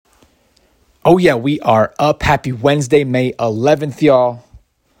Oh yeah, we are up. Happy Wednesday, May 11th, y'all.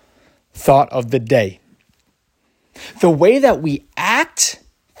 Thought of the day. The way that we act,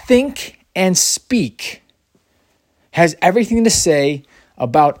 think, and speak has everything to say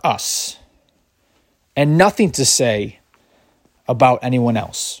about us and nothing to say about anyone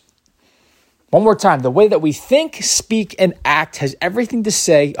else. One more time. The way that we think, speak, and act has everything to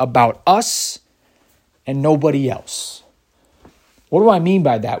say about us and nobody else. What do I mean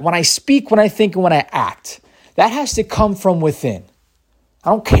by that? When I speak, when I think, and when I act, that has to come from within. I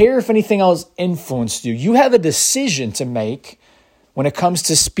don't care if anything else influenced you. You have a decision to make when it comes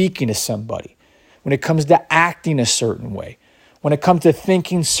to speaking to somebody, when it comes to acting a certain way, when it comes to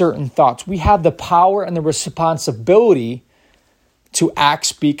thinking certain thoughts. We have the power and the responsibility to act,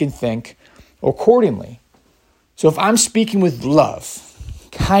 speak, and think accordingly. So if I'm speaking with love,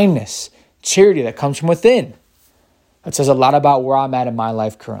 kindness, charity that comes from within, that says a lot about where I'm at in my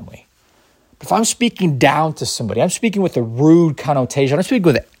life currently. But if I'm speaking down to somebody, I'm speaking with a rude connotation, I'm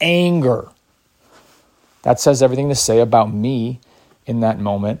speaking with anger, that says everything to say about me in that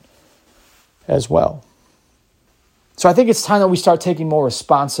moment as well. So I think it's time that we start taking more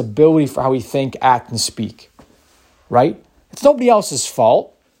responsibility for how we think, act, and speak, right? It's nobody else's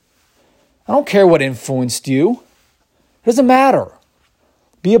fault. I don't care what influenced you. It doesn't matter.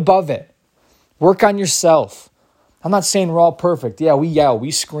 Be above it. Work on yourself. I'm not saying we're all perfect. Yeah, we yell,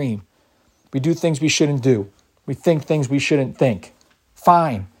 we scream. We do things we shouldn't do. We think things we shouldn't think.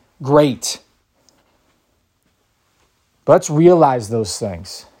 Fine, great. But let's realize those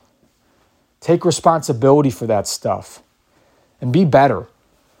things. Take responsibility for that stuff and be better.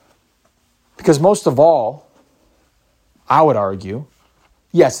 Because most of all, I would argue,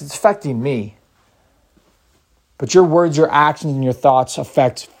 yes, it's affecting me. But your words, your actions, and your thoughts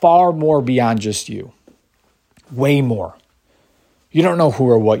affect far more beyond just you. Way more. You don't know who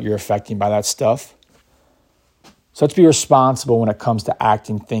or what you're affecting by that stuff. So let's be responsible when it comes to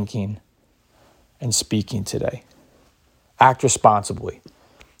acting, thinking, and speaking today. Act responsibly.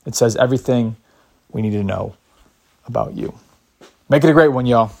 It says everything we need to know about you. Make it a great one,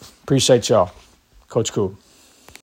 y'all. Appreciate y'all. Coach Koob.